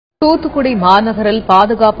தூத்துக்குடி மாநகரில்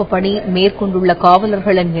பாதுகாப்பு பணி மேற்கொண்டுள்ள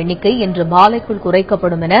காவலர்களின் எண்ணிக்கை இன்று மாலைக்குள்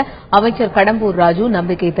குறைக்கப்படும் என அமைச்சர் கடம்பூர் ராஜு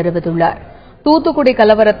நம்பிக்கை தெரிவித்துள்ளார். தூத்துக்குடி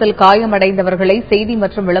கலவரத்தில் காயமடைந்தவர்களை செய்தி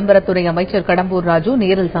மற்றும் விளம்பரத்துறை அமைச்சர் கடம்பூர் ராஜு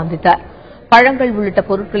நேரில் சந்தித்தார். பழங்கள் உள்ளிட்ட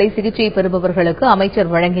பொருட்களை சிகிச்சை பெறுபவர்களுக்கு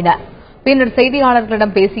அமைச்சர் வழங்கினார். பின்னர்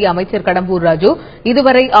செய்தியாளர்களிடம் பேசிய அமைச்சர் கடம்பூர் ராஜு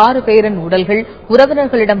இதுவரை 6 பேரின் உடல்கள்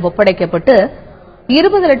உறவினர்களிடம் ஒப்படைக்கப்பட்டு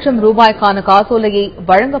 20 லட்சம் ரூபாய்க்கான காசோலையை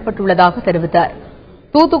வழங்கப்பட்டுள்ளதாக தெரிவித்தார்.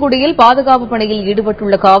 தூத்துக்குடியில் பாதுகாப்பு பணியில்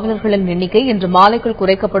ஈடுபட்டுள்ள காவலர்களின் எண்ணிக்கை இன்று மாலைக்குள்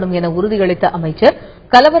குறைக்கப்படும் என உறுதியளித்த அமைச்சர்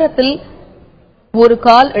கலவரத்தில் ஒரு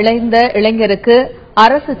கால் இழந்த இளைஞருக்கு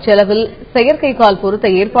அரசு செலவில் செயற்கை கால் பொருத்த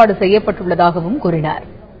ஏற்பாடு செய்யப்பட்டுள்ளதாகவும் கூறினார்.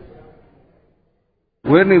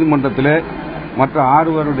 உயர்நீதிமன்றத்தில் மற்ற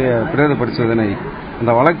 6 பேருடைய பிரேத பரிசோதனை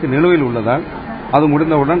அந்த வழக்கு நிலுவையில் உள்ளதால் அது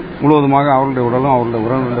முடிந்தவுடன் முழுவதுமாக அவர்களுடைய உடலும் அவர்களுடைய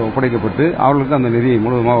உறவினர்களிடம் ஒப்படைக்கப்பட்டு அவர்களுக்கு அந்த நிதியை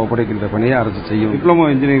முழுவதுமாக ஒப்படைக்கின்ற பணியை அரசு செய்யும். டிப்ளமோ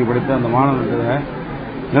இன்ஜினியரிங் படித்த அந்த மாணவர்களுடைய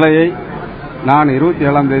நிலையை நான்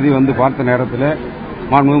 27ஆம் தேதி வந்து பார்த்த நேரத்தில்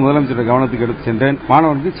மாண்புமிகு முதலமைச்சர் கவனத்துக்கு எடுத்து சென்றேன்.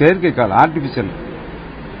 மாணவனுக்கு செயற்கை கால் ஆர்டிபிஷியல்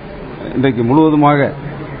இன்றைக்கு முழுவதுமாக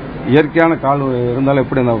இயற்கையான கால் இருந்தாலும்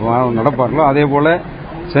எப்படி அந்த மாணவன் நடப்பார்களோ அதே போல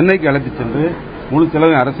சென்னைக்கு அழைத்து சென்று முழு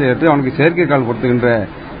செலவையும் அரசு ஏற்று அவனுக்கு செயற்கை கால் பொருத்துகின்ற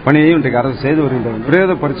பணியையும் இன்றைக்கு அரசு செய்து வருகின்றது.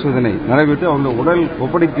 பிரேத பரிசோதனை நிறைவேற்றி அவர்கள் உடல்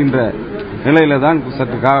ஒப்படைக்கின்ற நிலையில தான்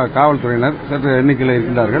சற்று காவல்துறையினர் சற்று எண்ணிக்கையில்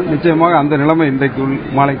இருக்கின்றார்கள். நிச்சயமாக அந்த நிலைமை இன்றைக்கு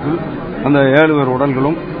மாலைக்குள் அந்த 7 பேர்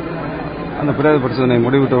உடல்களும் அந்த பிரேத பரிசோதனை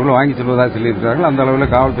முடிவிட்டவர்களும் வாங்கி செல்வதாக சொல்லியிருக்கிறார்கள். அந்த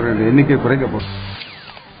அளவில் காவல்துறையினர் எண்ணிக்கை குறைக்கப்படும்.